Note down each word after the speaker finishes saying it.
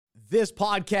This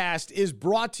podcast is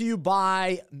brought to you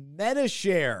by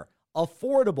MediShare,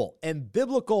 affordable and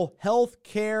biblical health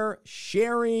care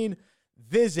sharing.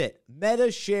 Visit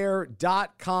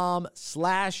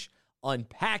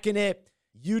medishare.com/unpacking it.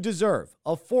 You deserve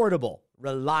affordable,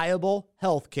 reliable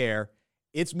health care.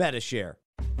 It's MediShare.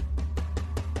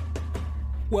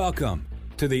 Welcome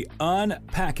to the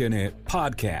Unpacking It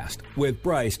podcast with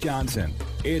Bryce Johnson.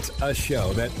 It's a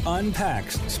show that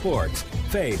unpacks sports,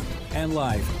 faith, and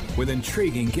life with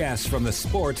intriguing guests from the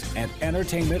sports and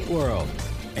entertainment world.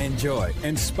 Enjoy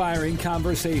inspiring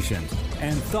conversations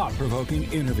and thought-provoking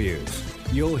interviews.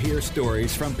 You'll hear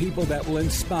stories from people that will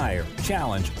inspire,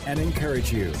 challenge, and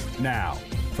encourage you. Now,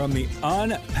 from the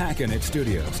Unpacking It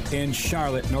studios in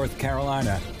Charlotte, North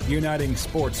Carolina, uniting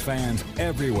sports fans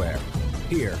everywhere,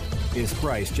 here is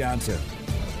Bryce Johnson.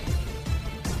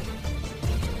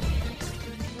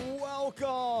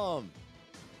 Welcome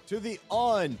to the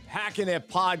Unpacking It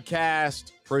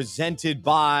podcast presented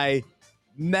by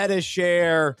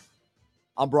MediShare.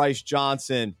 I'm Bryce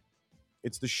Johnson.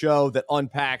 It's the show that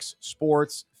unpacks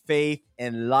sports, faith,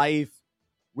 and life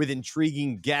with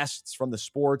intriguing guests from the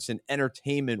sports and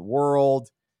entertainment world.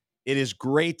 It is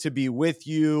great to be with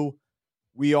you.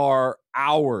 We are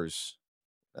hours,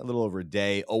 a little over a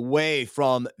day, away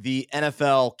from the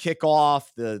NFL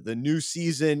kickoff. The new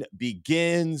season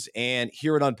begins, and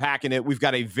here at Unpacking It, we've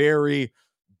got a very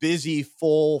busy,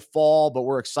 full fall, but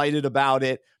we're excited about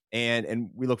it, and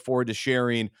we look forward to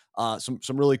sharing some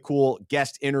really cool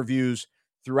guest interviews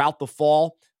throughout the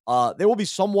fall. They will be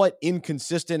somewhat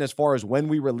inconsistent as far as when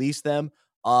we release them,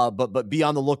 but be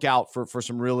on the lookout for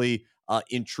some really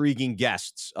intriguing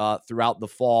guests throughout the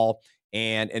fall.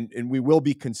 And we will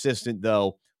be consistent,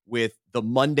 though, with the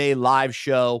Monday live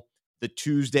show, the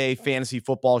Tuesday fantasy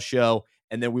football show,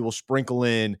 and then we will sprinkle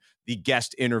in the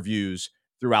guest interviews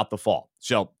throughout the fall.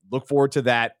 So look forward to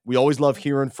that. We always love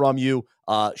hearing from you.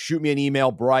 Shoot me an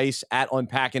email,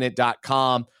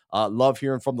 Bryce@unpackingit.com. Love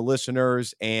hearing from the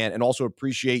listeners and also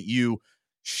appreciate you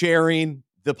sharing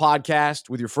the podcast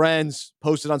with your friends,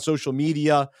 post it on social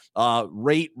media,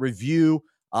 rate, review.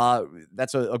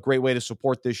 That's a great way to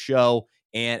support this show.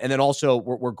 And then also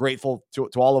we're grateful to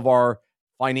all of our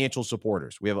financial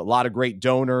supporters. We have a lot of great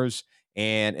donors,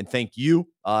 and thank you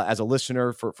as a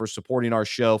listener for supporting our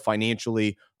show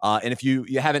financially. And if you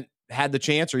haven't had the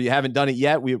chance or you haven't done it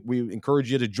yet, we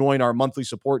encourage you to join our monthly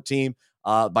support team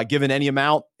by giving any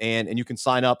amount, and you can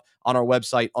sign up on our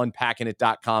website,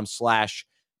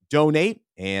 unpackingit.com/donate.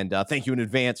 And thank you in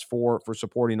advance for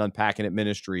supporting Unpacking It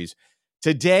Ministries.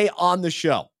 Today on the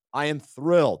show, I am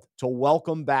thrilled to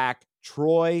welcome back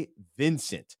Troy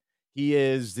Vincent. He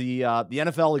is the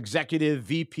NFL Executive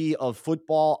V.P. of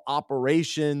Football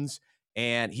Operations,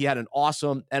 and he had an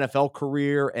awesome NFL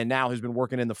career and now has been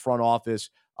working in the front office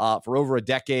for over a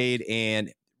decade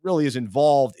and really is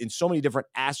involved in so many different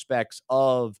aspects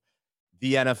of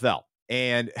the NFL.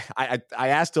 And I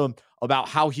asked him about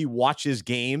how he watches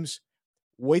games.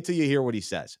 Wait till you hear what he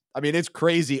says. I mean, it's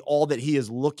crazy all that he is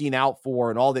looking out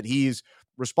for and all that he's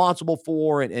responsible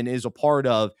for and is a part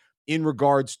of in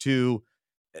regards to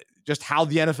just how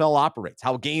the NFL operates,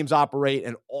 how games operate,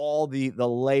 and all the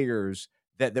layers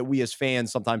that we as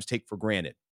fans sometimes take for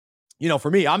granted. You know, for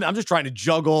me, I'm just trying to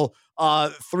juggle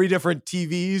 3 different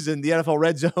TVs and the NFL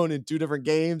Red Zone and 2 different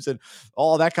games and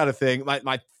all that kind of thing.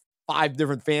 My 5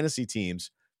 different fantasy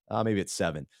teams, maybe it's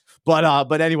 7,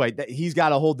 but anyway, he's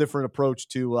got a whole different approach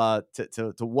to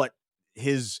what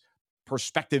his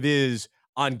perspective is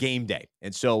on game day.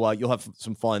 And so you'll have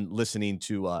some fun listening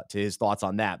to his thoughts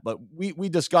on that. But we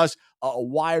discuss a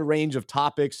wide range of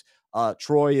topics.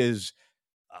 Troy is,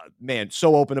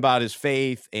 so open about his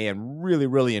faith and really,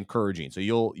 really encouraging. So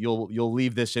you'll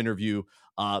leave this interview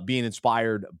being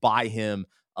inspired by him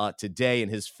today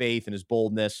and his faith and his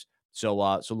boldness. So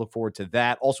look forward to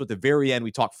that. Also, at the very end,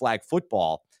 we talk flag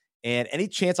football. And any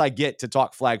chance I get to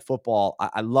talk flag football,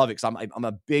 I love it because I'm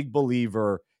a big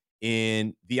believer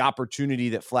in the opportunity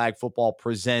that flag football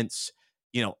presents,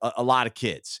 a lot of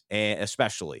kids, and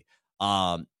especially,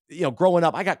 growing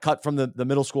up, I got cut from the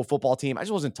middle school football team. I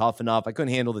just wasn't tough enough. I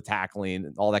couldn't handle the tackling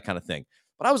and all that kind of thing.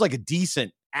 But I was like a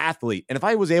decent athlete. And if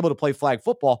I was able to play flag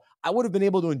football, I would have been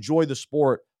able to enjoy the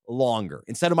sport longer.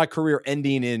 Instead of my career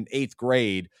ending in 8th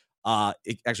grade,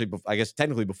 actually, I guess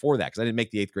technically before that, because I didn't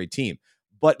make the 8th grade team.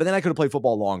 But then I could have played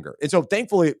football longer. And so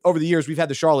thankfully, over the years, we've had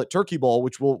the Charlotte Turkey Bowl,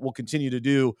 which we'll continue to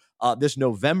do this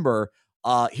November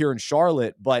here in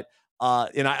Charlotte. But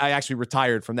and I actually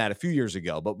retired from that a few years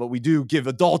ago. But we do give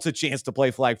adults a chance to play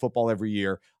flag football every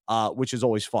year, which is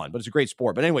always fun. But it's a great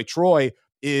sport. But anyway, Troy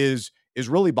is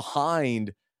really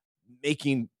behind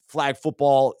making flag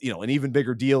football, an even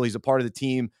bigger deal. He's a part of the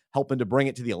team helping to bring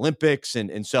it to the Olympics.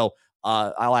 And so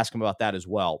I'll ask him about that as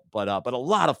well. But a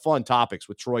lot of fun topics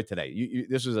with Troy today.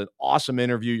 This is an awesome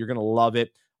interview. You're going to love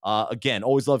it. Again,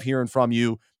 always love hearing from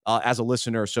you as a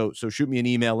listener. So shoot me an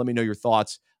email. Let me know your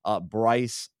thoughts.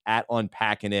 Bryce at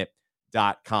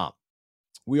unpackingit.com.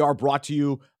 We are brought to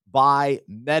you by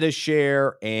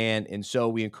MetaShare. And so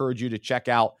we encourage you to check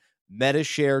out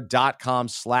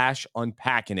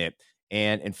metashare.com/unpackingit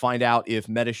and find out if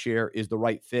MetaShare is the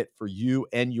right fit for you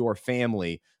and your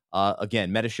family.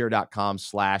 Again,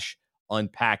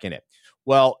 metashare.com/unpackingit.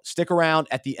 Well, stick around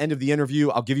at the end of the interview.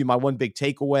 I'll give you my one big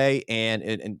takeaway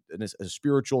and a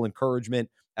spiritual encouragement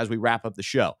as we wrap up the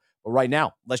show. But right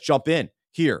now, let's jump in.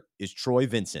 Here is Troy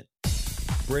Vincent.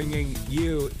 Bringing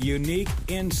you unique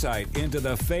insight into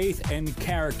the faith and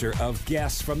character of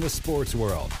guests from the sports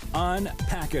world.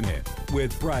 Unpacking It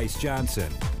with Bryce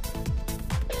Johnson.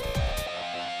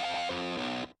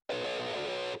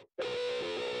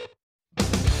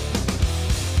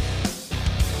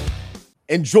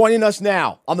 And joining us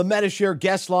now on the MetaShare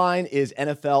guest line is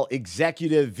NFL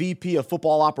Executive VP of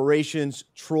Football Operations,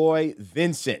 Troy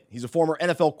Vincent. He's a former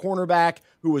NFL cornerback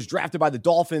who was drafted by the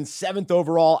Dolphins, 7th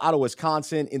overall out of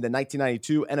Wisconsin in the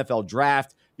 1992 NFL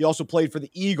Draft. He also played for the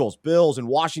Eagles, Bills, and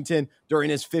Washington during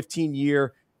his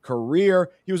 15-year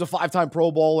career. He was a 5-time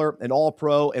Pro Bowler, an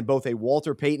All-Pro, and both a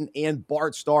Walter Payton and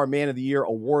Bart Starr Man of the Year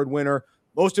award winner.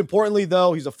 Most importantly,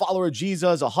 though, he's a follower of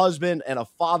Jesus, a husband, and a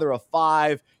father of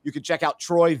 5. You can check out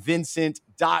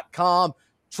TroyVincent.com.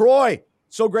 Troy,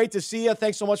 so great to see you.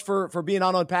 Thanks so much for being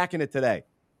on Unpacking It today.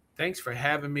 Thanks for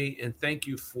having me, and thank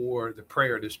you for the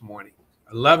prayer this morning.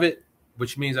 I love it,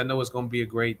 which means I know it's going to be a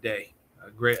great day,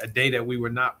 a day that we were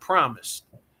not promised,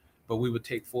 but we would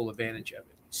take full advantage of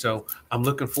it. So I'm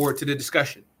looking forward to the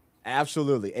discussion.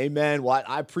 Absolutely. Amen. Well,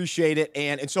 I appreciate it.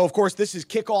 And so, of course, this is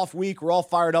kickoff week. We're all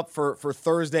fired up for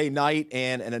Thursday night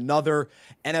and another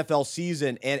NFL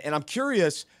season. And I'm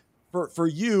curious for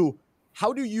you,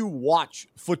 how do you watch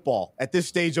football at this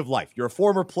stage of life? You're a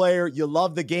former player. You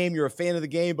love the game. You're a fan of the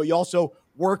game, but you also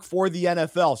work for the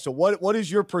NFL. So what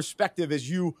is your perspective as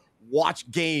you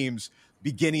watch games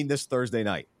beginning this Thursday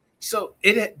night? So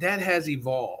that has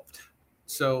evolved.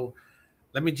 So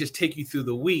let me just take you through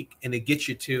the week and it gets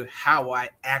you to how I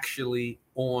actually,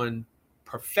 on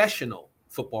professional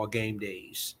football game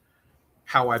days,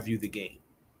 how I view the game.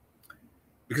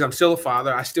 Because I'm still a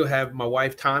father. I still have my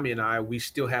wife, Tommy, and we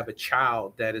still have a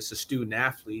child that is a student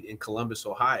athlete in Columbus,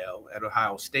 Ohio, at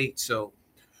Ohio State. So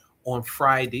on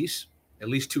Fridays, at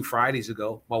least 2 Fridays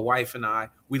ago, my wife and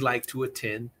we like to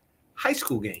attend high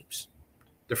school games.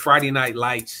 The Friday night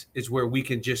lights is where we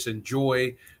can just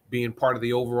enjoy being part of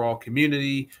the overall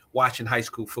community, watching high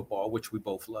school football, which we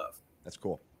both love. That's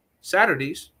cool.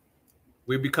 Saturdays,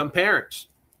 we become parents.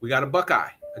 We got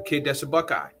a kid that's a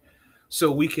Buckeye. So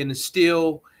we can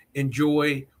still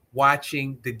enjoy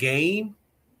watching the game.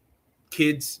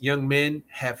 Kids, young men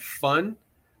have fun.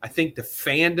 I think the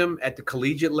fandom at the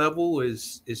collegiate level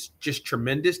is just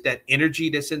tremendous, that energy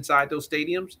that's inside those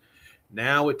stadiums.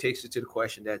 Now it takes us to the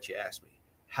question that you asked me.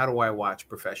 How do I watch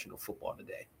professional football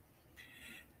today?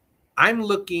 I'm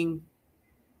looking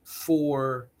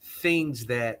for things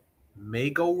that may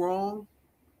go wrong.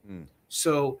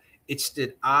 So it's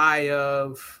that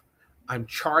I'm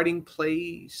charting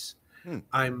plays.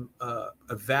 I'm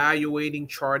evaluating,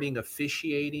 charting,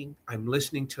 officiating. I'm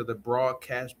listening to the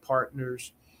broadcast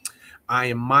partners. I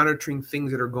am monitoring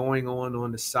things that are going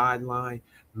on the sideline,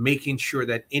 making sure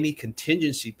that any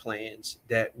contingency plans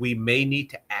that we may need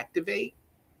to activate,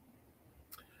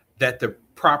 that the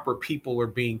proper people are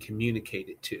being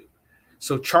communicated to.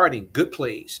 So charting good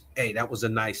plays. Hey, that was a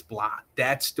nice block.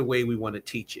 That's the way we want to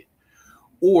teach it.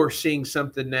 Or seeing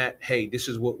something that, hey, this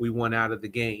is what we want out of the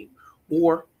game.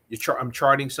 Or I'm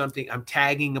charting something. I'm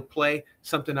tagging a play,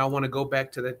 something I want to go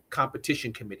back to the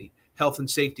competition committee, health and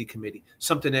safety committee,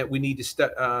 something that we need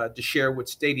to share with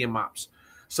stadium ops.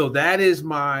 So that is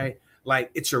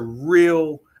it's a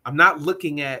real, I'm not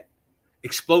looking at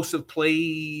explosive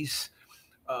plays,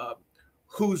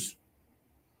 who's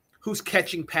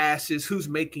catching passes, who's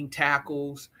making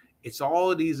tackles. It's all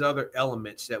of these other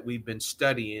elements that we've been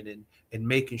studying and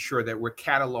making sure that we're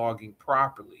cataloging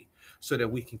properly so that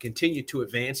we can continue to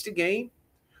advance the game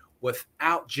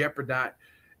without jeopardizing,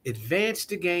 advance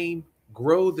the game,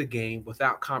 grow the game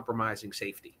without compromising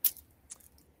safety.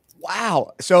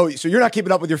 Wow. So you're not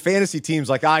keeping up with your fantasy teams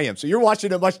like I am. So you're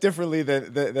watching it much differently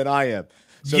than I am.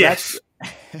 So yes,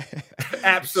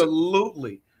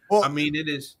 absolutely. Well, I mean,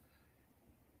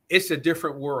 it's a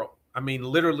different world. I mean,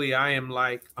 literally, I'm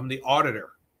the auditor.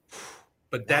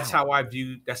 But that's how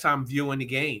I'm viewing the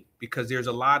game, because there's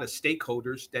a lot of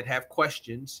stakeholders that have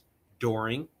questions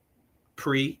during,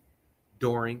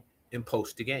 during, and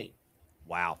post the game.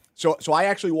 Wow. So I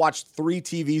actually watched 3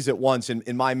 TVs at once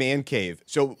in my man cave.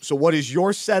 So what is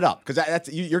your setup? Because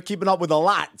that's you're keeping up with a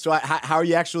lot. So how are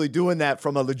you actually doing that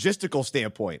from a logistical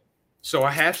standpoint? So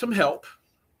I have some help.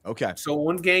 Okay. So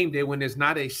on game day, when there's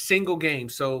not a single game,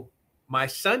 so my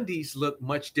Sundays look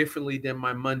much differently than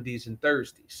my Mondays and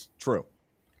Thursdays. True.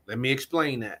 Let me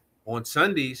explain that. On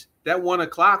Sundays, that 1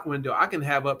 o'clock window, I can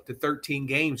have up to 13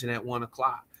 games in that 1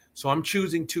 o'clock. So I'm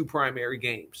choosing 2 primary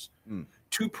games.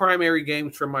 2 primary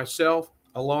games for myself.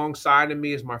 Alongside of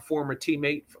me is my former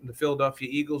teammate from the Philadelphia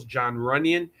Eagles, John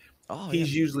Runyon.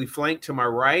 He's usually flanked to my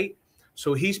right.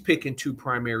 So he's picking 2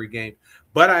 primary games.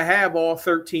 But I have all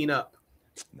 13 up.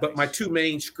 Nice. But my 2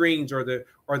 main screens are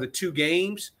the 2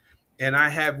 games. And I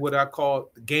have what I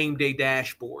call the game day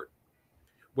dashboard,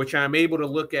 which I'm able to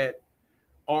look at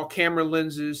all camera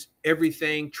lenses,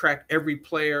 everything, track every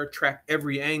player, track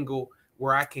every angle,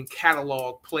 where I can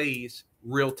catalog plays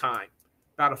real time.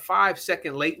 About a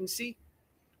 5-second latency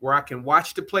where I can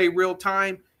watch the play real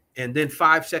time and then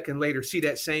 5 seconds later see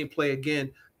that same play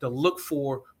again to look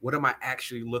for what am I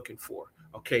actually looking for.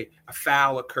 Okay, a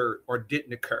foul occurred or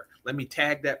didn't occur. Let me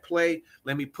tag that play.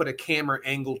 Let me put a camera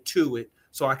angle to it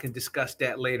so I can discuss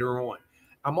that later on.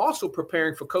 I'm also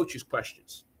preparing for coaches'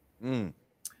 questions.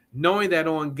 Knowing that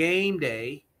on game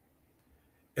day,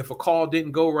 if a call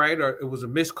didn't go right or it was a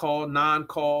missed call,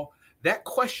 non-call, that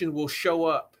question will show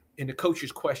up in the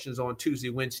coaches' questions on Tuesday,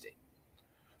 Wednesday.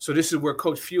 So this is where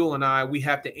Coach Fuel and we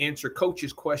have to answer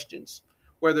coaches' questions,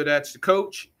 whether that's the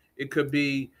coach, it could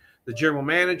be the general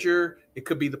manager, it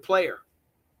could be the player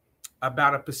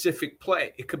about a specific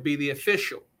play. It could be the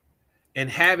official. And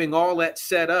having all that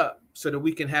set up so that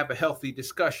we can have a healthy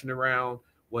discussion around,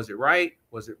 was it right?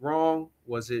 Was it wrong?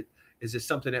 Is it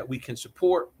something that we can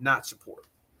support, not support?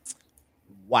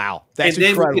 Wow. That's and then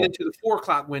incredible. We get into the 4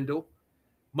 o'clock window,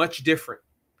 much different.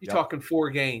 You're talking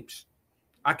 4 games.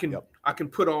 I can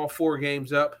put all 4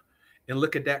 games up and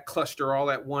look at that cluster all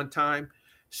at one time.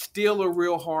 Still a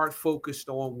real hard focused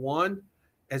on one,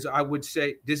 as I would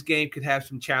say, this game could have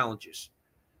some challenges.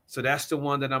 So that's the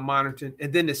one that I'm monitoring.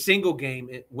 And then the single game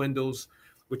windows,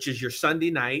 which is your Sunday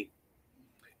night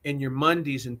and your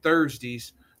Mondays and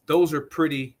Thursdays, those are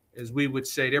pretty, as we would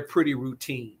say, they're pretty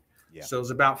routine. Yeah. So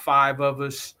it's about 5 of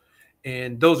us,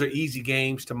 and those are easy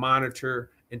games to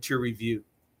monitor and to review.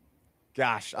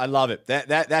 Gosh, I love it.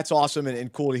 That's awesome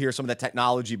and cool to hear some of the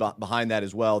technology behind that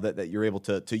as well that you're able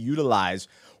to utilize.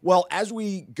 Well, as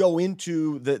we go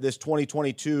into this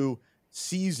 2022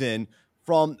 season,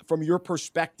 from your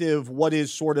perspective, what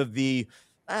is sort of the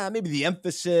maybe the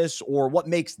emphasis or what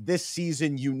makes this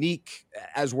season unique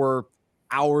as we're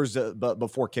hours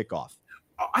before kickoff?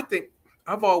 I think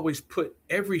I've always put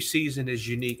every season as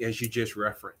unique as you just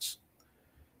referenced.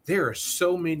 There are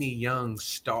so many young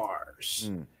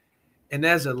stars. And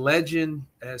as a legend,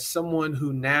 as someone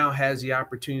who now has the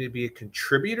opportunity to be a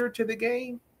contributor to the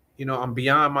game, I'm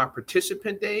beyond my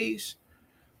participant days.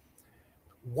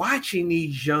 Watching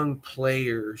these young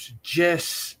players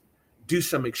just do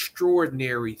some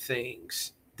extraordinary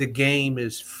things. The game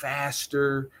is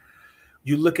faster.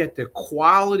 You look at the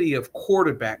quality of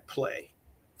quarterback play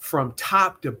from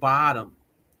top to bottom,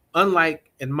 unlike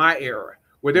in my era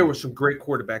where there were some great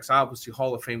quarterbacks, obviously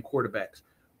Hall of Fame quarterbacks.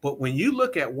 But when you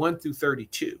look at 1 through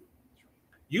 32,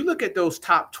 you look at those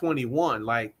top 21,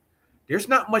 like there's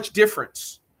not much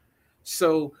difference.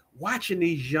 So watching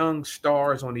these young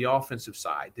stars on the offensive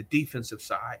side, the defensive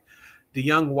side, the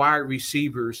young wide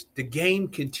receivers, the game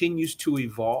continues to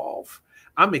evolve.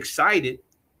 I'm excited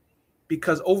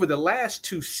because over the last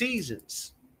 2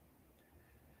 seasons,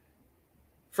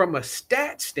 from a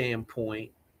stat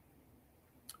standpoint,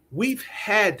 we've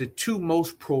had the 2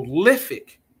 most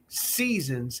prolific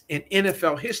seasons in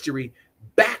NFL history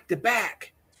back to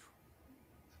back.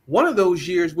 One of those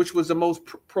years, which was the most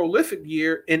prolific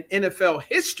year in NFL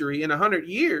history in 100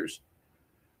 years,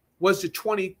 was the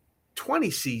 2020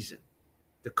 season,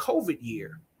 the COVID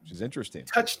year. Which is interesting.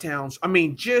 Touchdowns. I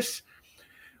mean, just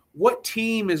what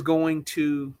team is going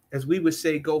to, as we would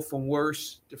say, go from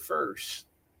worst to first?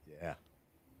 Yeah.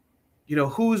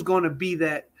 Who's going to be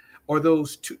that, or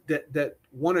those 2, that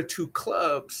 1 or 2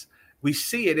 clubs. We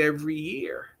see it every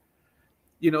year,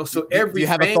 so every. Do you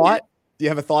have a thought? Do you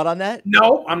have a thought on that?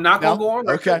 No, I'm not going to go on.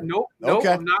 Okay. No,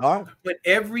 okay. I'm not. Right. But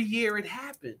every year it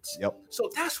happens. Yep.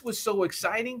 So that's what's so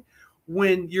exciting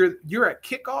when you're at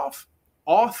kickoff.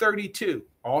 All 32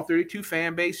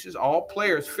 fan bases, all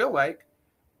players feel like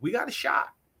we got a shot.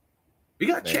 We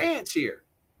got a chance here.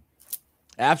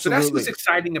 Absolutely. So that's what's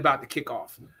exciting about the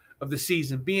kickoff of the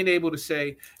season, being able to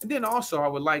say, and then also I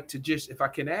would like to just, if I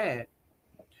can add,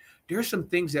 there's some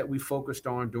things that we focused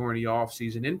on during the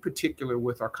offseason, in particular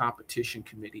with our competition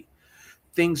committee.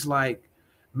 Things like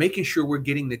making sure we're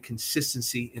getting the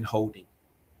consistency in holding,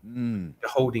 the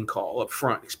holding call up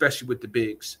front, especially with the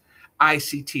bigs.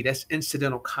 ICT, that's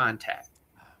incidental contact.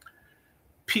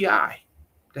 PI,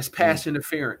 that's pass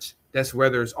interference. That's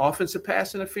whether it's offensive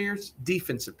pass interference,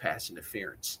 defensive pass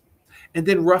interference. And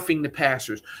then roughing the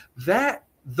passers.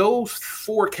 Those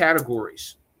 4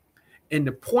 categories and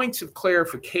the points of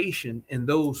clarification in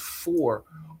those 4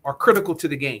 are critical to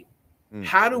the game.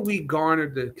 How do we garner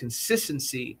the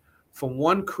consistency from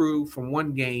one crew, from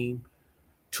one game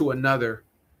to another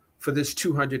for this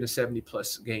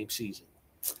 270-plus game season?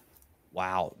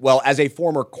 Wow. Well, as a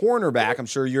former cornerback, I'm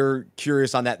sure you're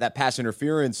curious on that pass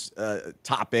interference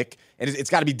topic, and it's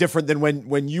got to be different than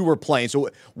when you were playing. So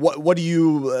what do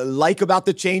you like about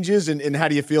the changes, and how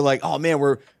do you feel like, oh,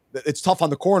 man, it's tough on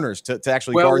the corners to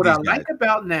actually guard these guys? What I like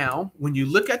about now, when you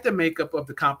look at the makeup of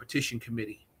the competition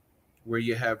committee, where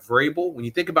you have Vrabel, when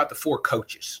you think about the 4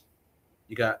 coaches,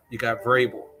 you got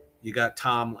Vrabel, you got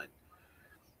Tomlin,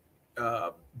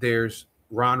 there's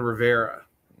Ron Rivera,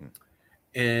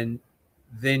 and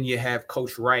then you have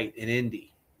Coach Wright in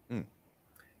Indy.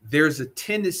 There's a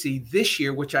tendency this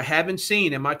year, which I haven't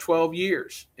seen in my 12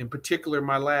 years, in particular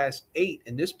my last 8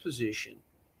 in this position,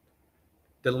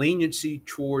 the leniency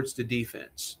towards the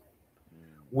defense,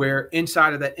 where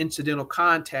inside of that incidental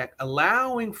contact,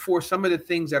 allowing for some of the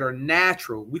things that are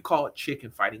natural, we call it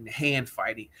chicken fighting, the hand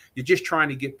fighting. You're just trying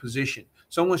to get position.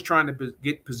 Someone's trying to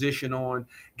get position on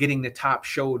getting the top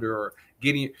shoulder or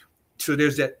getting it. So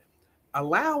there's that,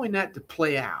 allowing that to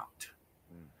play out,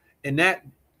 and that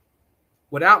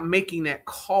without making that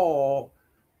call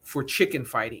for chicken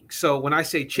fighting. So when I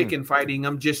say chicken fighting,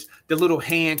 I'm just the little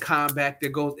hand combat that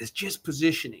goes, it's just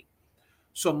positioning.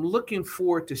 So I'm looking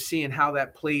forward to seeing how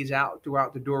that plays out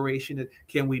throughout the duration.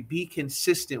 Can we be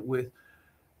consistent with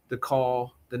the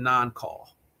call, the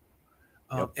non-call,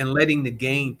 and letting the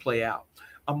game play out?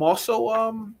 I'm also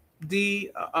I'm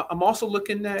also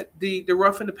looking at the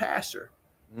roughing the passer.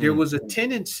 There was a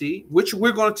tendency, which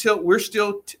we're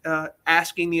still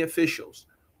asking the officials,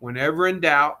 whenever in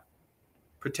doubt,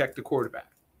 protect the quarterback.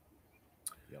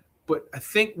 But I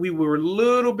think we were a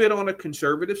little bit on a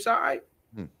conservative side,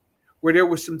 where there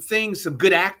was some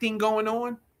good acting going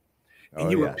on,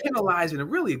 and you were penalizing a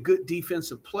really good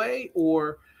defensive play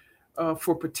or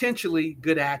for potentially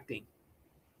good acting.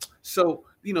 So,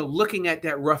 looking at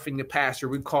that roughing the passer,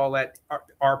 we call that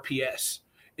RPS.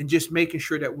 And just making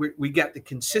sure that we got the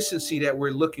consistency that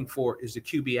we're looking for. Is the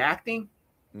QB acting,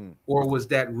 or was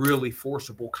that really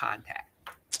forcible contact?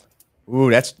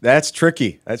 Ooh, that's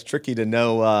tricky. That's tricky to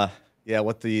know.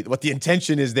 What the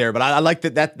intention is there. But I like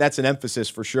that's an emphasis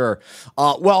for sure.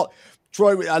 Well,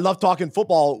 Troy, I love talking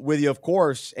football with you, of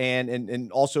course,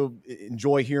 and also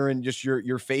enjoy hearing just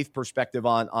your faith perspective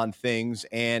on things.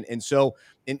 And so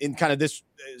in kind of this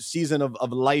season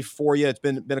of life for you, it's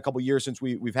been a couple of years since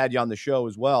we've had you on the show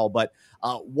as well. But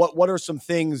what are some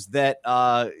things that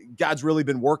God's really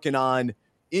been working on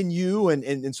in you,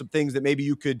 and some things that maybe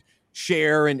you could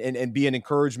share and be an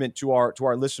encouragement to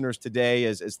our listeners today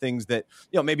as things that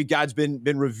maybe God's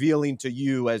been revealing to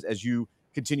you as you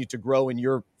continue to grow in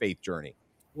your faith journey?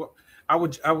 Well, I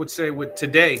would say with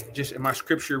today, just in my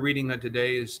scripture reading of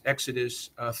today is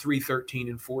Exodus 3:13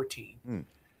 and 14,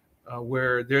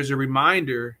 where there's a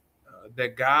reminder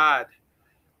that God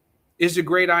is the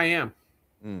great I am.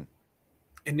 And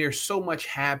there's so much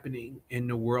happening in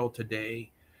the world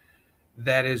today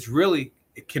that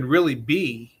it can really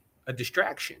be a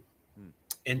distraction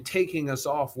and taking us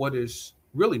off what is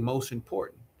really most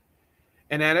important.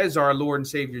 And that is our Lord and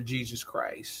Savior, Jesus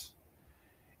Christ,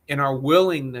 and our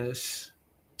willingness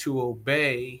to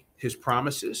obey his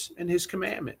promises and his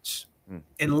commandments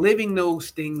and living those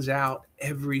things out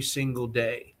every single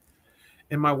day.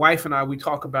 And my wife and I, we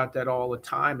talk about that all the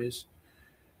time, is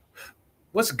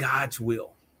what's God's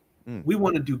will? We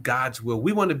want to do God's will.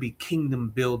 We want to be kingdom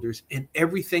builders in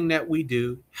everything that we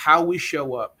do, how we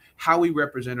show up, how we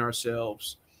represent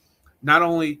ourselves, not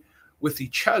only with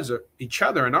each other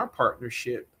in our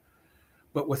partnership,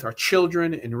 but with our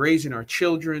children and raising our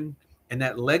children and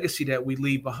that legacy that we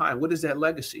leave behind. What is that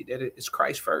legacy? That it's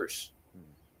Christ first.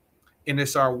 And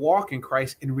it's our walk in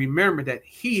Christ. And remember that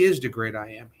he is the great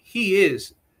I am. He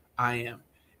is I am.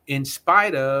 In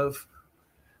spite of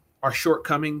our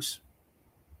shortcomings,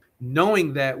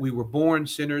 knowing that we were born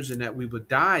sinners and that we would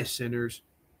die sinners,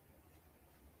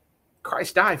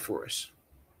 Christ died for us.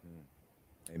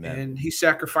 Amen. And he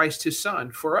sacrificed his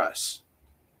son for us.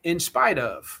 in spite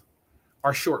of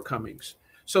our shortcomings.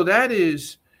 So that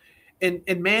is, and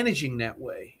managing that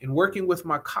way and working with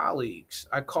my colleagues,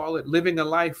 I call it living a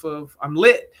life of I'm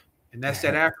lit. And that's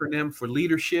that acronym for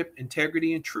leadership,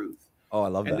 integrity, and truth. Oh, I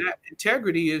love that. And that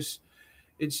integrity is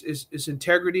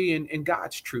integrity in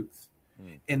God's truth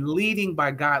and leading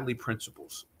by godly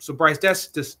principles. So Bryce, that's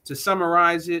to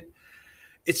summarize it.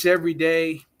 It's every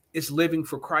day. It's living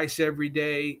for Christ every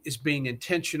day. It's being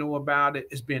intentional about it.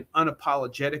 It's being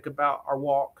unapologetic about our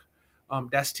walk.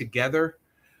 That's together.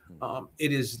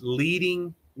 It is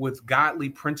leading with godly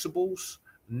principles,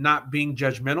 not being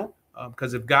judgmental.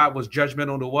 Because if God was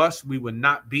judgmental to us, we would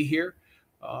not be here.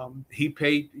 He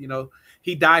paid,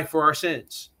 he died for our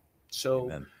sins.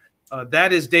 So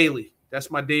that is daily. That's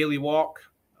my daily walk.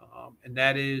 And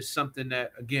that is something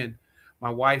that, again, my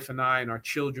wife and I and our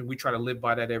children, we try to live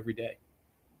by that every day.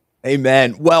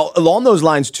 Amen. Well, along those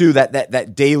lines too,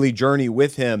 that daily journey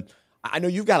with him, I know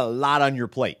you've got a lot on your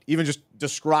plate, even just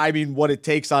describing what it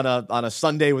takes on a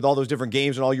Sunday with all those different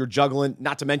games and all you're juggling,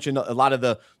 not to mention a lot of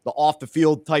the off the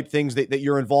field type things that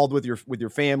you're involved with your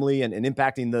family and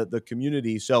impacting the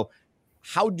community. So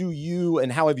how do you,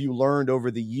 and how have you learned over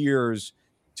the years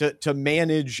to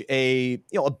manage a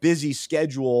busy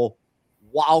schedule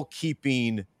while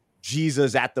keeping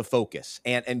Jesus at the focus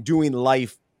and doing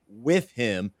life with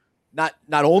him, not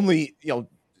only,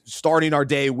 starting our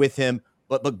day with him,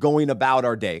 but going about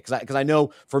our day? Because I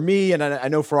know for me, and I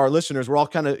know for our listeners, we're all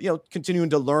kind of, continuing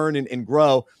to learn and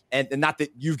grow, and not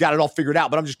that you've got it all figured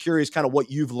out, but I'm just curious kind of what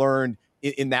you've learned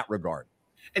in that regard.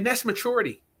 And that's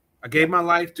maturity. I gave my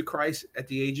life to Christ at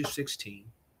the age of 16.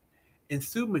 And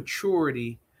through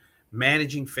maturity,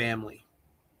 managing family,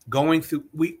 going through,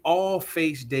 we all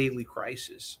face daily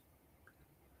crisis.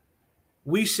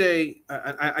 We say,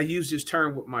 I use this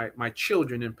term with my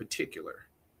children in particular.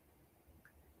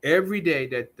 Every day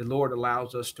that the Lord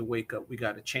allows us to wake up, we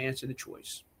got a chance and a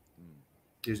choice.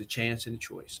 There's a chance and a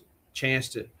choice. A chance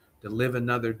to live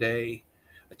another day,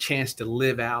 a chance to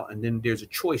live out, and then there's a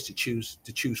choice to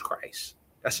choose Christ.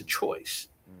 That's a choice.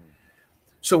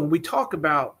 So when we talk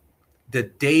about the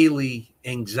daily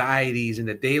anxieties and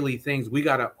the daily things, we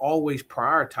got to always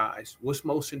prioritize what's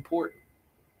most important.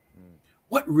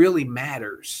 What really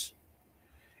matters.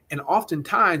 And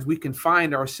oftentimes we can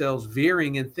find ourselves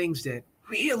veering in things that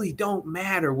really don't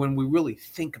matter when we really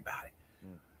think about it.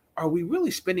 Are we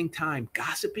really spending time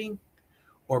gossiping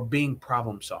or being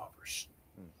problem solvers?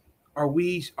 Are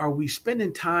we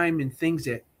spending time in things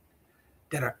that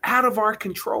are out of our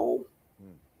control?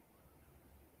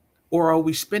 Or are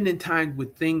we spending time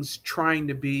with things trying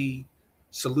to be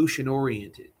solution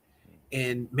oriented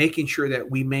and making sure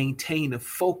that we maintain a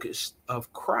focus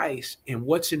of Christ and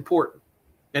what's important?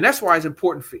 And that's why it's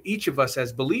important for each of us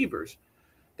as believers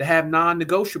to have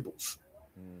non-negotiables.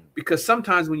 Because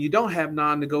sometimes when you don't have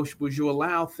non-negotiables, you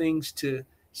allow things to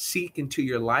seek into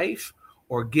your life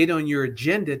or get on your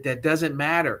agenda that doesn't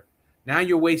matter. Now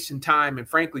you're wasting time, and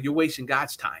frankly, you're wasting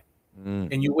God's time.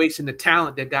 And you're wasting the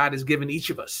talent that God has given each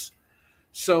of us.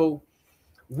 So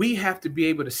we have to be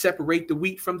able to separate the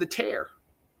wheat from the tare.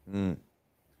 And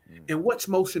what's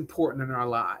most important in our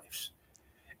lives.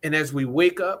 And as we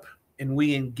wake up and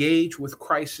we engage with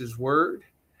Christ's word,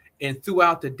 and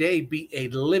throughout the day be a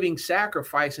living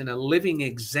sacrifice and a living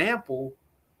example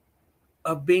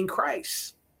of being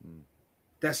Christ.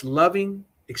 That's loving,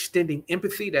 extending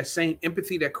empathy, that same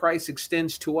empathy that Christ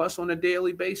extends to us on a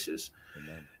daily basis.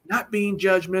 Amen. Not being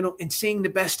judgmental and seeing the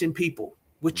best in people,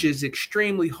 which is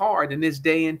extremely hard in this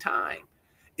day and time,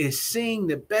 is seeing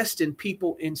the best in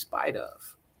people in spite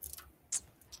of.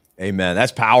 Amen.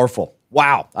 That's powerful.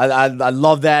 Wow. I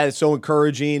love that. It's so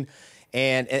encouraging.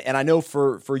 And I know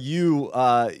for you,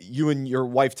 you and your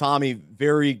wife, Tommy,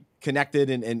 very connected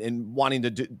and wanting to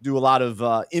do a lot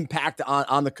of impact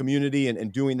on the community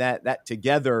and doing that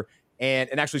together.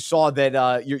 And actually saw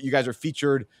that you guys are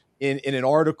featured in an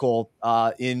article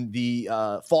in the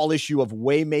fall issue of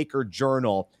Waymaker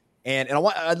Journal. And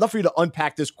I'd love for you to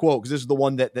unpack this quote, because this is the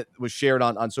one that was shared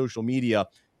on social media.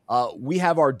 We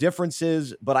have our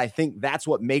differences, but I think that's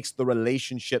what makes the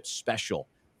relationship special.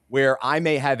 Where I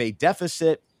may have a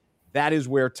deficit, that is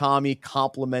where Tommy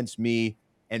compliments me,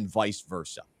 and vice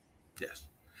versa. Yes.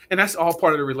 And that's all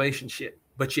part of the relationship.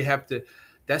 But you have to,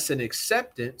 that's an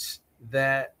acceptance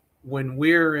that when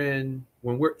we're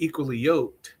equally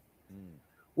yoked,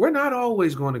 we're not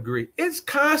always going to agree. It's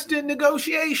constant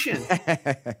negotiation.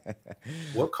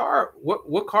 What car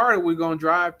are we going to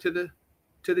drive to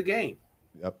the game?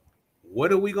 Yep.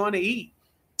 What are we going to eat?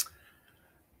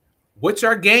 What's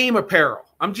our game apparel?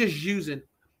 I'm just using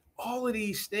all of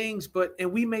these things,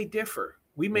 and we may differ.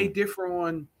 We may differ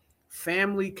on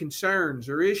family concerns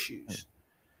or issues.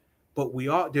 But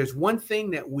there's one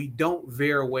thing that we don't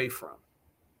veer away from,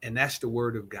 and that's the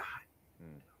word of God.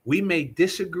 We may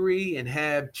disagree and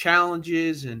have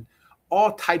challenges in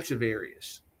all types of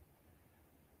areas,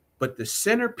 but the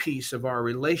centerpiece of our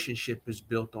relationship is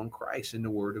built on Christ and the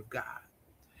word of God.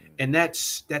 And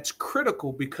that's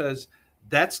critical, because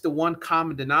that's the one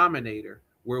common denominator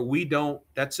where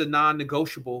that's a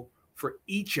non-negotiable for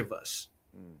each of us,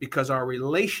 because our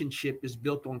relationship is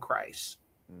built on Christ.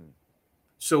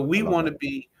 So we want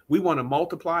to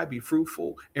multiply, be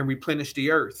fruitful, and replenish the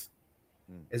earth.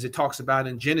 As it talks about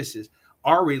in Genesis,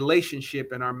 our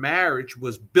relationship and our marriage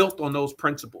was built on those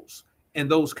principles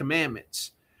and those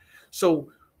commandments.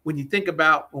 So when you think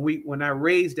about when I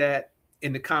raised that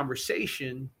in the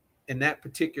conversation in that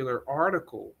particular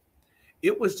article,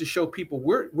 it was to show people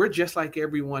we're just like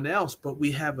everyone else, but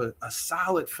we have a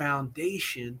solid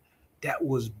foundation that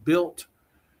was built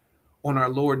on our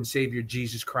Lord and Savior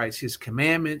Jesus Christ, his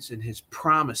commandments and his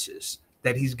promises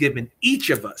that he's given each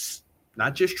of us.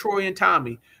 Not just Troy and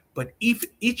Tommy, but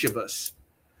each of us.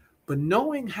 But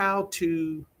knowing how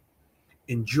to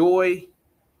enjoy,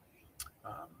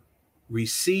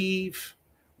 receive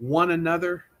one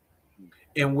another,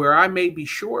 and where I may be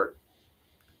short,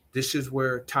 this is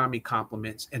where Tommy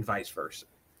compliments, and vice versa.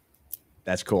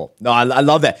 That's cool. No, I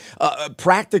love that.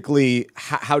 Practically,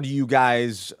 how do you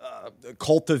guys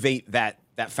cultivate that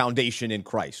foundation in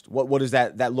Christ? What does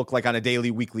that look like on a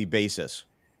daily, weekly basis?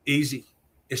 Easy.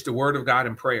 It's the word of God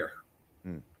and prayer.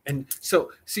 And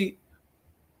so, see,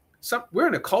 we're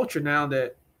in a culture now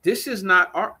that this is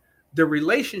not the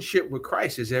relationship with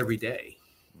Christ is every day.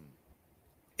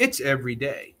 It's every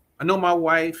day. I know my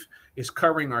wife is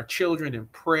covering our children in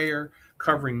prayer,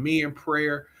 covering me in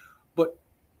prayer, but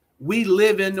we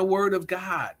live in the word of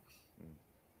God.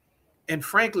 And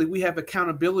frankly, we have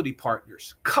accountability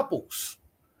partners, couples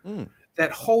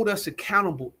that hold us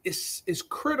accountable. It's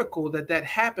critical that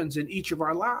happens in each of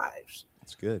our lives.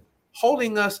 That's good.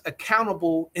 Holding us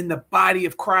accountable in the body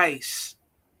of Christ.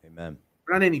 Amen.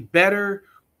 We're not any better.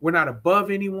 We're not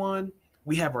above anyone.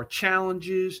 We have our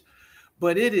challenges,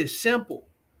 but it is simple.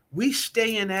 We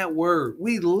stay in that word.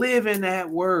 We live in that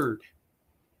word.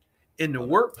 In the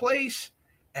workplace,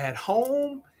 at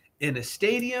home, in a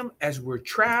stadium, as we're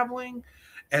traveling,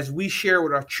 as we share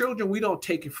with our children, we don't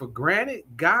take it for granted.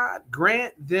 God,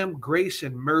 grant them grace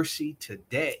and mercy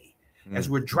today as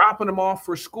we're dropping them off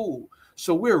for school.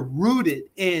 So we're rooted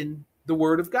in the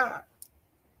word of God.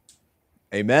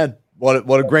 Amen. What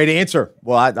a great answer.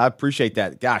 Well, I appreciate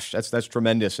that. Gosh, that's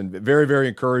tremendous and very, very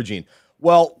encouraging.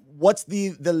 Well, what's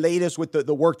the latest with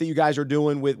the work that you guys are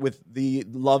doing with the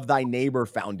Love Thy Neighbor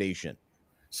Foundation?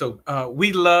 So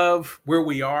we love where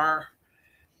we are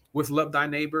with Love Thy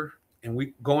Neighbor, and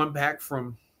we going back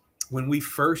from when we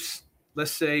first,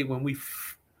 let's say when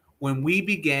we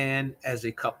began as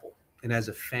a couple and as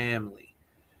a family,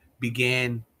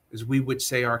 began, as we would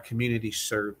say, our community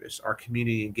service, our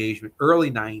community engagement, early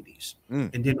 90s,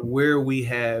 and then where we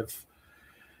have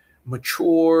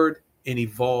matured and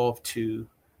evolved to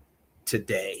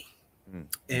today.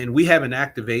 And we have an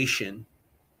activation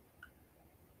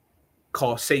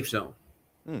called Safe Zone.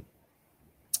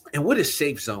 And what is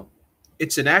Safe Zone?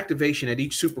 It's an activation at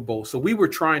each Super Bowl. So we were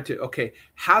trying to,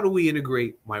 how do we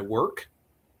integrate my work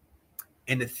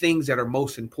and the things that are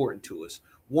most important to us?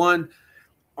 One,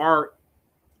 our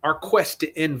quest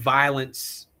to end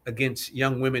violence against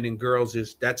young women and girls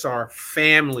that's our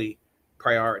family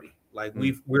priority. Like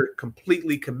we're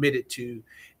completely committed to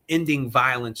ending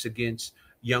violence against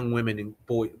young women and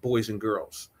boys and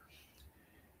girls.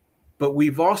 But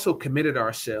we've also committed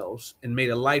ourselves and made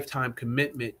a lifetime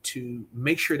commitment to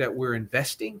make sure that we're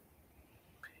investing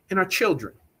in our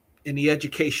children, in the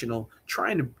educational,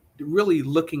 trying to really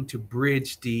looking to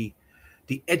bridge the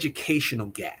educational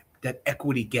gap, that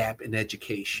equity gap in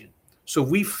education. So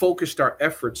we focused our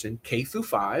efforts in K through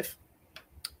 5.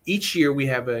 Each year we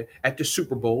have at the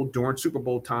Super Bowl, during Super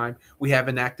Bowl time, we have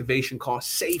an activation called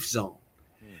Safe Zone.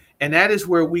 And that is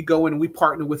where we go in and we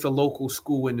partner with a local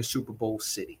school in the Super Bowl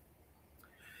city.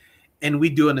 And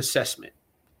we do an assessment,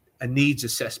 a needs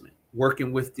assessment,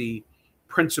 working with the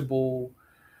principal,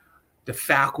 the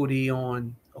faculty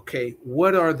on,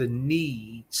 what are the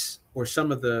needs or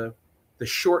some of the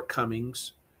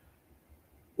shortcomings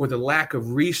or the lack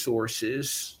of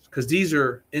resources, because these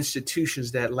are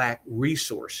institutions that lack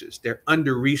resources. They're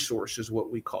under-resourced,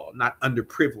 what we call, not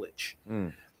underprivileged.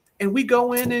 And we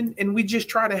go in and we just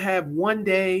try to have one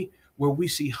day where we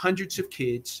see hundreds of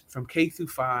kids from K through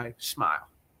 5 smile.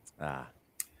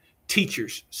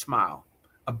 Teachers smile.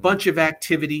 A bunch of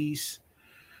activities,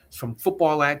 from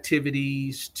football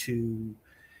activities to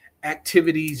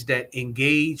activities that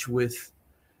engage with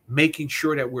making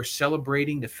sure that we're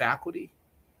celebrating the faculty,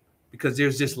 because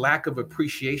there's this lack of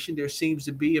appreciation there seems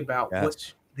to be about what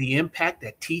Yes, the impact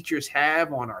that teachers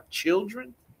have on our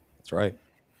children. that's right.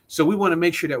 So we want to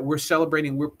make sure that we're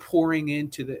celebrating, we're pouring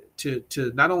into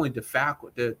to not only the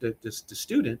faculty, the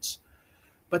students,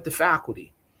 but the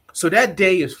faculty. So that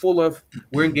day is full of,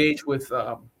 we're engaged with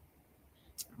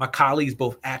my colleagues,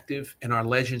 both active and our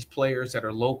Legends players that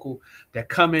are local, that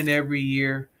come in every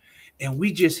year. And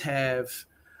we just have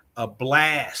a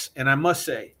blast. And I must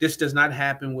say, this does not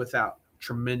happen without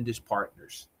tremendous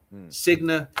partners.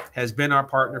 Cigna has been our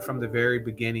partner from the very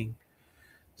beginning.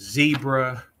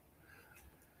 Zebra.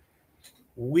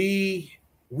 We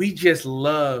just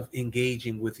love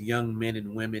engaging with young men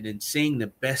and women and seeing the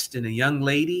best in a young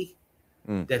lady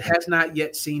that has not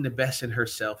yet seen the best in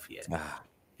herself yet.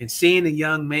 And seeing a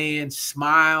young man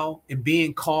smile and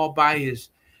being called by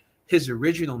his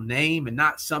original name and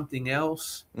not something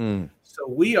else. So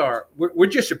we're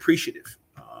just appreciative.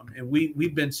 And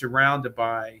we've been surrounded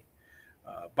by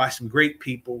some great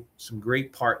people, some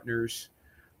great partners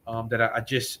that I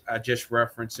just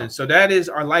referenced. And so that is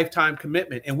our lifetime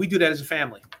commitment. And we do that as a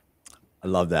family. I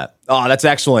love that. Oh, that's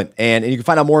excellent. And you can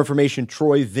find out more information,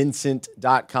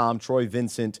 troyvincent.com,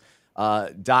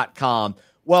 troyvincent.com.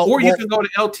 Or you can go to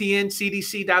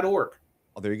ltncdc.org.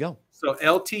 Oh, there you go. So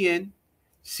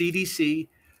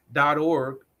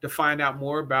ltncdc.org to find out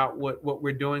more about what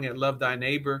we're doing at Love Thy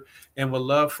Neighbor. And would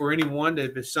love for anyone,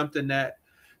 that if it's something that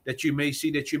you may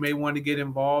see that you may want to get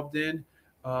involved in,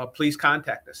 please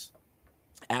contact us.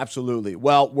 Absolutely.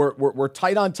 Well, we're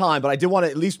tight on time, but I did want to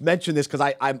at least mention this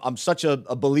because I'm such a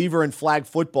believer in flag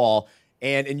football,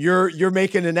 and you're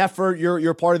making an effort.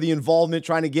 You're part of the involvement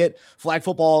trying to get flag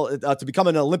football to become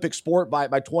an Olympic sport by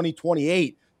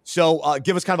 2028. So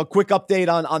give us kind of a quick update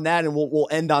on that, and we'll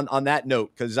end on that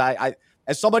note, because I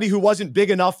as somebody who wasn't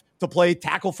big enough to play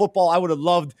tackle football, I would have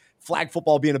loved flag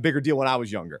football being a bigger deal when I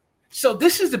was younger. So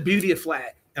this is the beauty of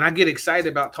flag, and I get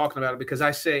excited about talking about it because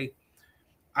I say,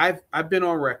 I've been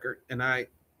on record, and I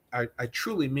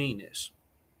truly mean this.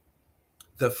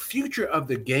 The future of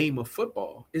the game of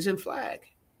football is in flag.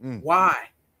 Why?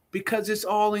 Because it's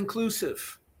all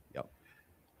inclusive. Yep.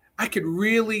 I could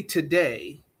really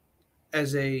today,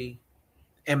 as a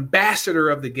ambassador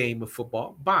of the game of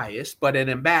football, biased, but an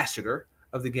ambassador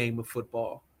of the game of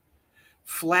football,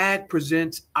 flag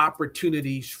presents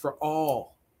opportunities for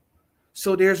all.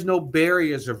 So there's no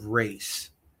barriers of race.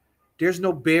 There's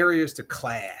no barriers to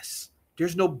class.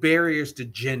 There's no barriers to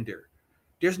gender.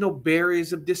 There's no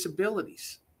barriers of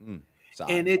disabilities.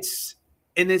 And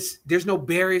there's no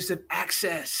barriers of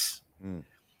access.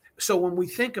 So when we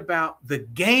think about the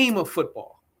game of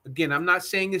football, again, I'm not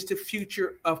saying it's the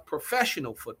future of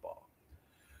professional football,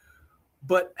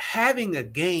 but having a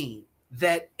game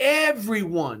that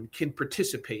everyone can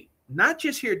participate, not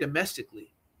just here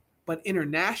domestically, but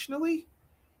internationally,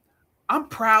 I'm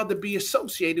proud to be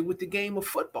associated with the game of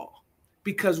football,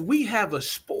 because we have a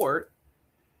sport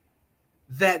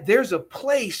that there's a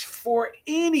place for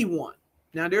anyone.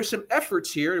 Now, there's some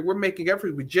efforts here. We're making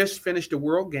efforts. We just finished the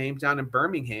World Games down in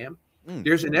Birmingham.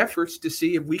 There's an efforts to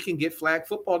see if we can get flag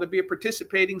football to be a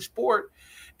participating sport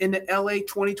in the LA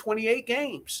 2028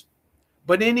 games.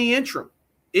 But in the interim,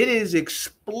 it is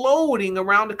exploding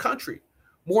around the country.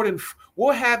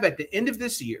 We'll have at the end of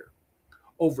this year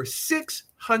over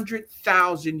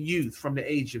 600,000 youth from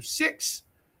the age of 6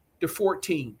 to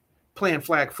 14 playing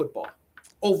flag football.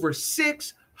 Over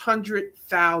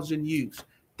 600,000 youth.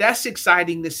 That's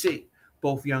exciting to see.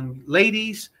 Both young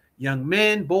ladies, young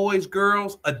men, boys,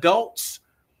 girls, adults,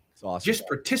 awesome. Just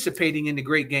participating in the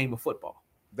great game of football.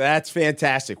 That's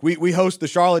fantastic. We host the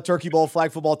Charlotte Turkey Bowl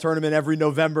flag football tournament every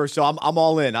November, so I'm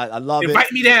all in. I love it.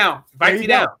 Invite me down. Invite me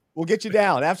down. We'll get you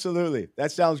down. Absolutely.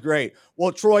 That sounds great.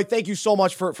 Well, Troy, thank you so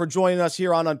much for joining us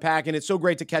here on Unpacking. It's so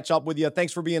great to catch up with you.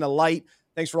 Thanks for being a light.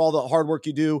 Thanks for all the hard work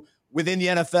you do within the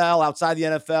NFL, outside the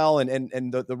NFL,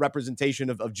 and the representation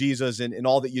of Jesus and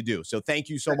all that you do. So thank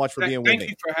you so much for being with me. Thank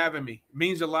you for having me. It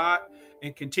means a lot,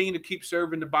 and continue to keep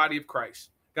serving the body of Christ.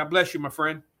 God bless you, my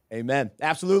friend. Amen.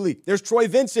 Absolutely. There's Troy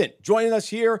Vincent joining us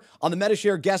here on the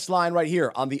MetaShare guest line right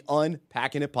here on the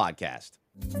Unpacking It podcast.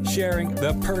 Sharing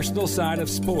the personal side of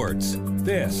sports.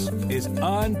 This is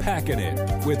Unpacking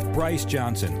It with Bryce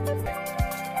Johnson.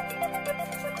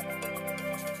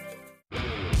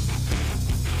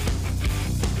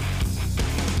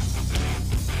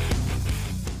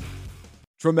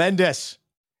 Tremendous.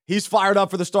 He's fired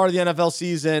up for the start of the NFL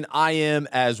season. I am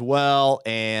as well,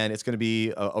 and it's going to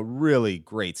be a really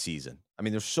great season. I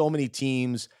mean, there's so many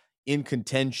teams in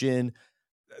contention.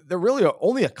 there really are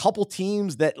only a couple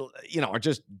teams that, are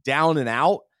just down and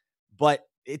out, but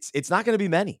it's not going to be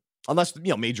many unless,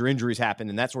 major injuries happen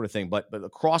and that sort of thing. But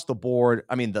across the board,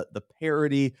 I mean, the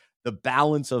parity, the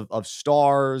balance of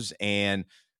stars and,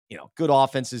 good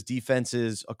offenses,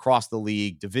 defenses across the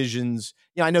league, divisions.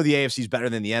 I know the AFC is better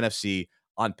than the NFC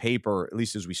on paper, at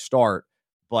least as we start.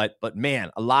 But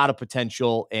man, a lot of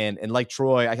potential. And like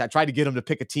Troy, I tried to get him to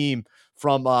pick a team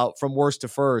from worst to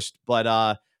first,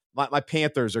 but my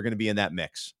Panthers are going to be in that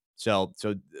mix. So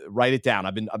write it down.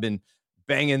 I've been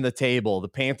banging the table. The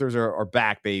Panthers are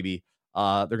back, baby.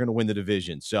 They're going to win the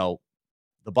division. So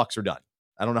the Bucs are done.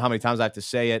 I don't know how many times I have to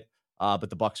say it, but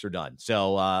the Bucs are done.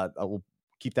 So we'll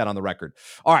keep that on the record.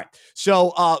 All right.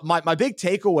 So my big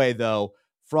takeaway, though,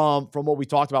 from what we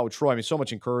talked about with Troy, I mean, so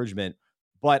much encouragement,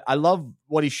 but I love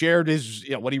what he shared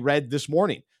what he read this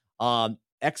morning.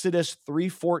 Exodus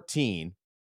 3:14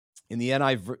 in the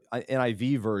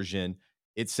NIV version,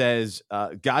 it says,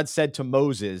 God said to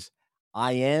Moses,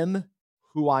 I am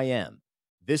who I am.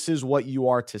 This is what you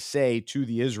are to say to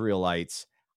the Israelites.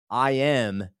 I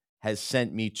am has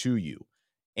sent me to you.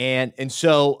 And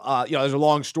so, there's a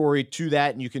long story to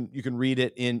that, and you can read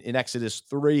it in Exodus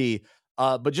 3.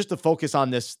 But just to focus on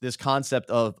this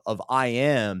concept of I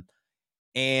am,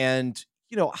 and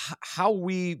how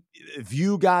we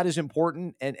view God is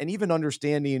important, and even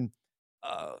understanding,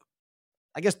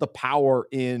 I guess, the power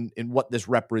in what this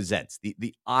represents,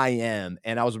 the I am.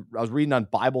 And I was reading on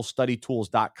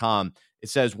BibleStudyTools.com. It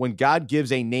says, when God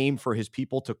gives a name for his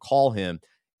people to call him,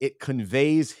 it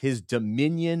conveys his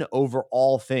dominion over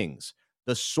all things,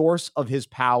 the source of his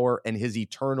power and his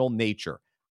eternal nature.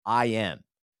 I am.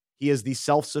 He is the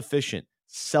self-sufficient,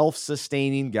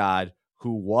 self-sustaining God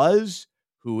who was,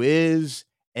 who is,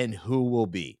 and who will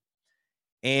be.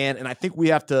 And I think we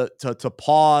have to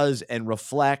pause and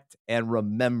reflect and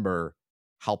remember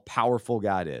how powerful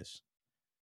God is.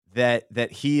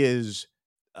 That he is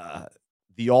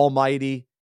the Almighty.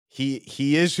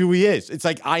 He is who he is. It's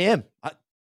like, I am.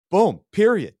 Boom,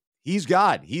 period. He's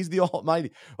God. He's the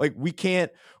Almighty. Like, we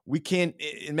can't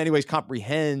in many ways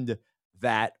comprehend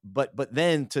that, but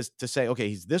then to say, okay,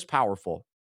 he's this powerful.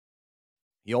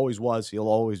 He always was, he'll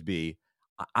always be.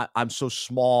 I'm so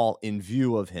small in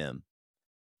view of him,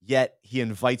 yet he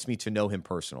invites me to know him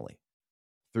personally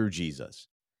through Jesus.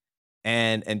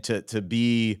 And to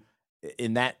be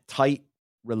in that tight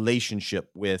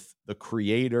relationship with the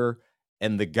Creator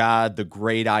and the God, the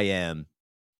great I am.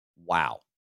 Wow.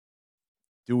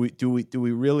 Do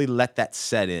we really let that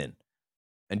set in?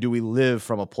 And do we live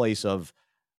from a place of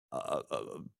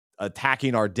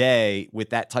attacking our day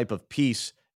with that type of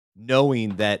peace,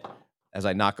 knowing that, as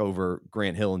I knock over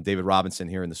Grant Hill and David Robinson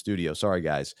here in the studio, sorry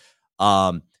guys,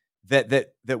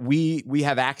 that we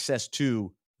have access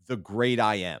to the great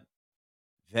I am,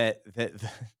 that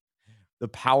the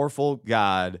powerful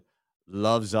God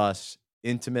loves us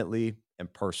intimately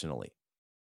and personally.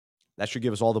 That should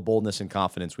give us all the boldness and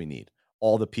confidence we need,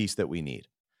 all the peace that we need.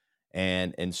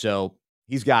 And so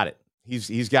he's got it.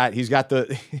 He's got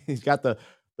the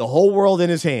whole world in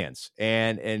his hands,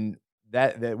 and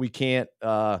that we can't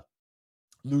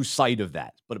lose sight of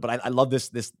that. But I love this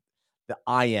the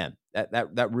I am,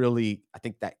 that really, I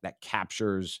think that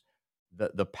captures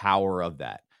the power of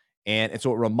that. And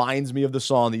so it reminds me of the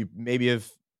song that you maybe have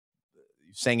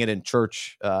sang it in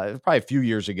church probably a few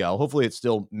years ago. Hopefully it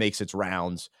still makes its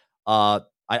rounds.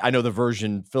 I know the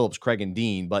version Phillips, Craig, and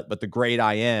Dean, but the great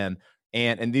I am.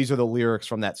 And these are the lyrics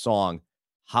from that song.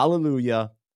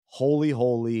 Hallelujah, holy,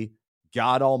 holy,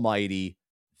 God Almighty,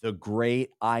 the great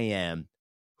I am,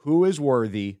 who is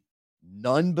worthy,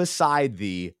 none beside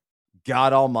thee,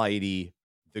 God Almighty,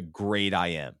 the great I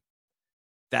am.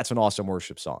 That's an awesome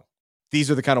worship song.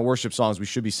 These are the kind of worship songs we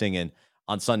should be singing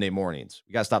on Sunday mornings.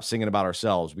 We got to stop singing about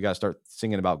ourselves. We got to start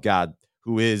singing about God,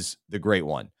 who is the great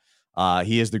one.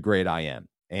 He is the great I am.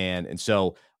 And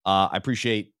so I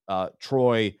appreciate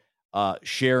Troy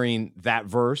sharing that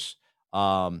verse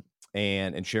and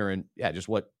sharing, just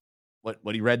what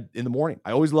he read in the morning.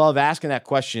 I always love asking that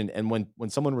question. And when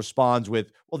someone responds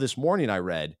with, well, this morning I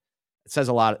read, it says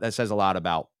a lot. That says a lot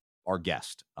about our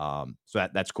guest. So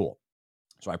that's cool.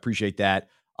 So I appreciate that.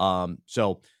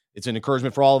 So it's an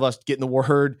encouragement for all of us to get in the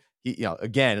word.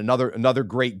 Again, another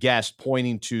great guest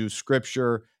pointing to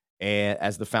Scripture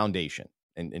as the foundation.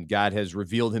 And God has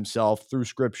revealed himself through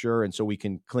Scripture. And so we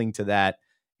can cling to that.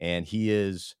 And he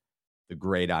is the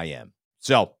great I am.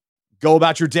 So go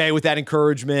about your day with that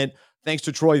encouragement. Thanks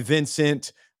to Troy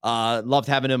Vincent. Loved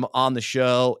having him on the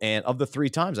show. And of the 3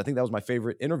 times, I think that was my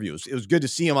favorite interview. It was good to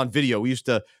see him on video. We used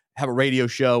to have a radio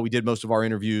show. We did most of our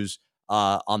interviews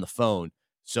on the phone.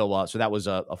 So that was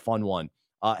a fun one.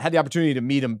 Had the opportunity to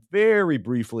meet him very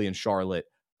briefly in Charlotte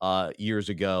years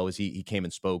ago as he came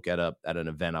and spoke at an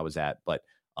event I was at. But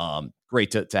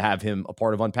great to have him a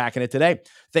part of Unpacking It today.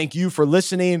 Thank you for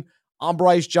listening. I'm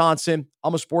Bryce Johnson.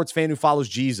 I'm a sports fan who follows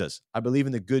Jesus. I believe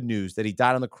in the good news that he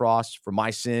died on the cross for my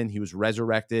sin. He was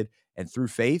resurrected, and through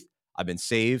faith, I've been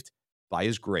saved by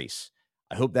his grace.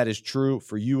 I hope that is true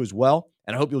for you as well,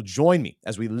 and I hope you'll join me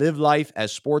as we live life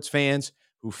as sports fans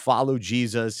who follow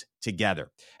Jesus together.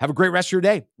 Have a great rest of your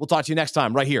day. We'll talk to you next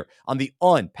time right here on the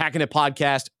Unpacking It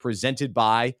podcast presented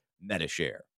by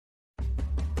MetaShare.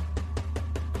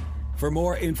 For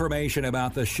more information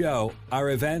about the show,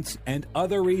 our events, and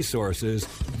other resources,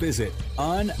 visit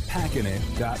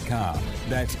unpackinit.com.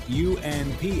 That's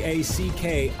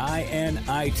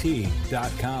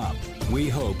unpackinit.com. We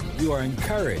hope you are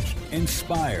encouraged,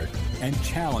 inspired, and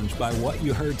challenged by what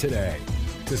you heard today.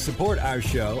 To support our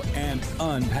show and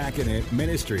Unpacking It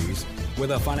Ministries with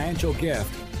a financial gift,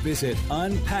 visit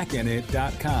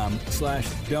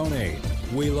unpackingit.com/donate.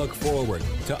 We look forward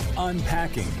to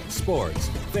unpacking sports,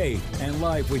 faith, and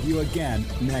life with you again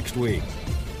next week.